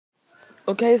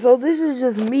Okay, so this is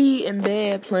just me in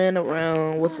bed playing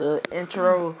around with the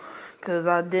intro, cause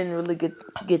I didn't really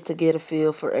get a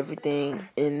feel for everything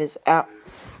in this app.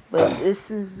 But this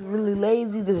is really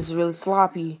lazy. This is really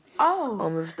sloppy.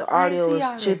 If the audio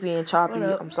is chippy and choppy,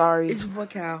 I'm sorry. It's your boy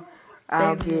Cal.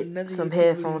 I'll get some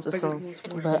headphones or something.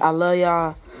 But I love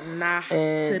y'all.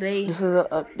 And Today this is an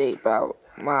update about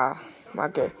my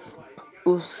game.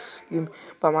 Excuse me,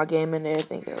 about my game and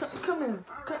everything else. Come here.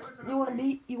 You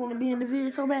wanna be in the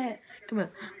video so bad? Come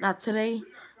here. Now today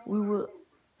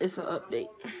it's an update.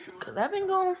 Cause I've been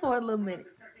going for a little minute.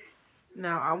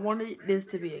 Now I wanted this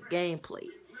to be a gameplay.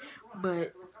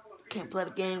 But can't play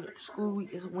the game. School week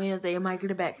is Wednesday. I might get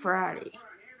it back Friday.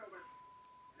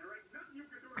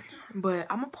 But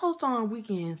I'm gonna post on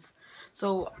weekends.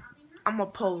 So I'm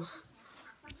gonna post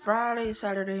Friday,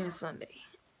 Saturday, and Sunday.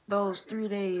 Those 3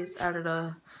 days out of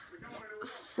the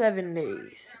 7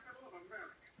 days.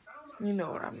 You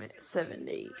know what I meant. 7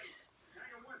 days.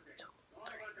 2,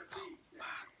 3, 4, 5,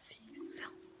 6,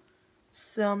 7.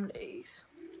 Some days.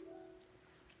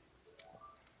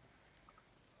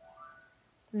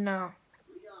 Now,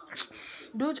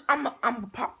 dude, I'm a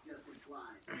pop.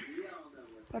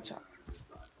 Watch out.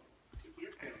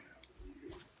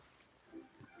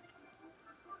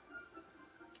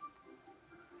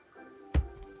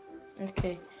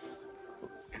 Okay.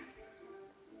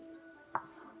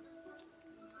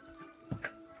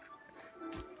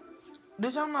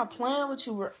 Dude, I'm not playing with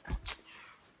you.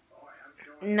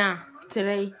 Nah,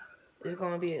 today is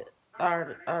gonna be I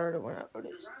already went up for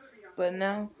this. But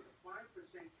now,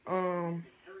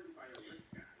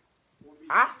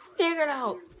 I figured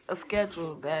out a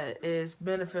schedule that is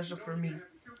beneficial for me.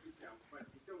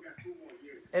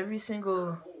 Every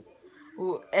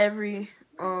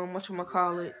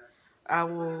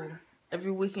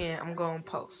every weekend I'm gonna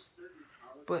post.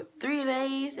 But 3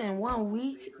 days in 1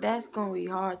 week, that's gonna be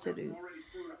hard to do.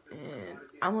 And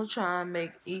I'm gonna try and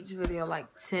make each video like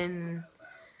 10,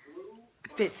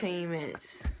 15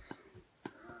 minutes.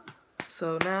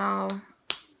 So now,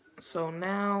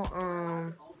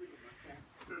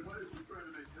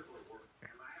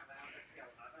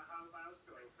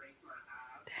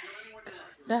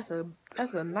 that's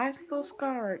a nice little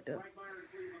scar right there.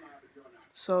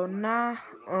 So now,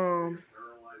 oh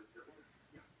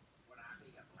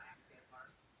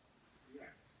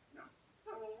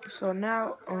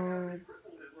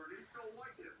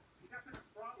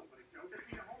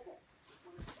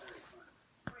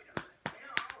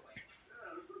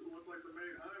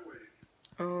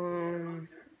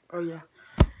yeah.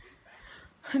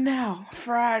 Now,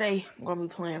 Friday, I'm gonna be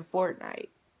playing Fortnite.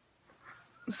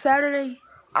 Saturday,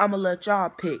 I'm gonna let y'all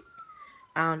pick.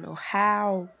 I don't know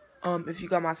how. If you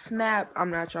got my Snap,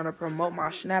 I'm not trying to promote my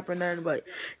Snap or nothing, but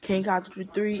King Kyle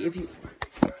 223, if you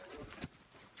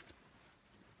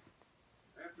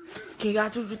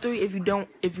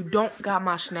don't got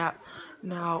my Snap,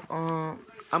 now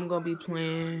I'm gonna be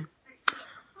playing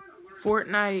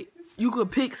Fortnite. You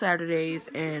could pick Saturdays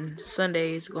and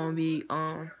Sundays gonna be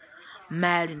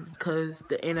Madden, because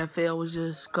the NFL was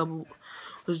just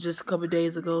a couple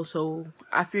days ago, so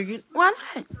I figured why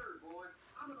not.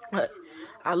 But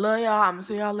I love y'all. I'm gonna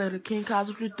see y'all later. King Kyle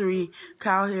 223,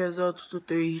 Kyle here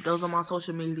 0223. Those are my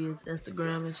social medias,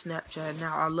 Instagram and Snapchat.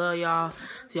 Now I love y'all.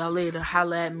 See y'all later.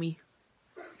 Holla at me.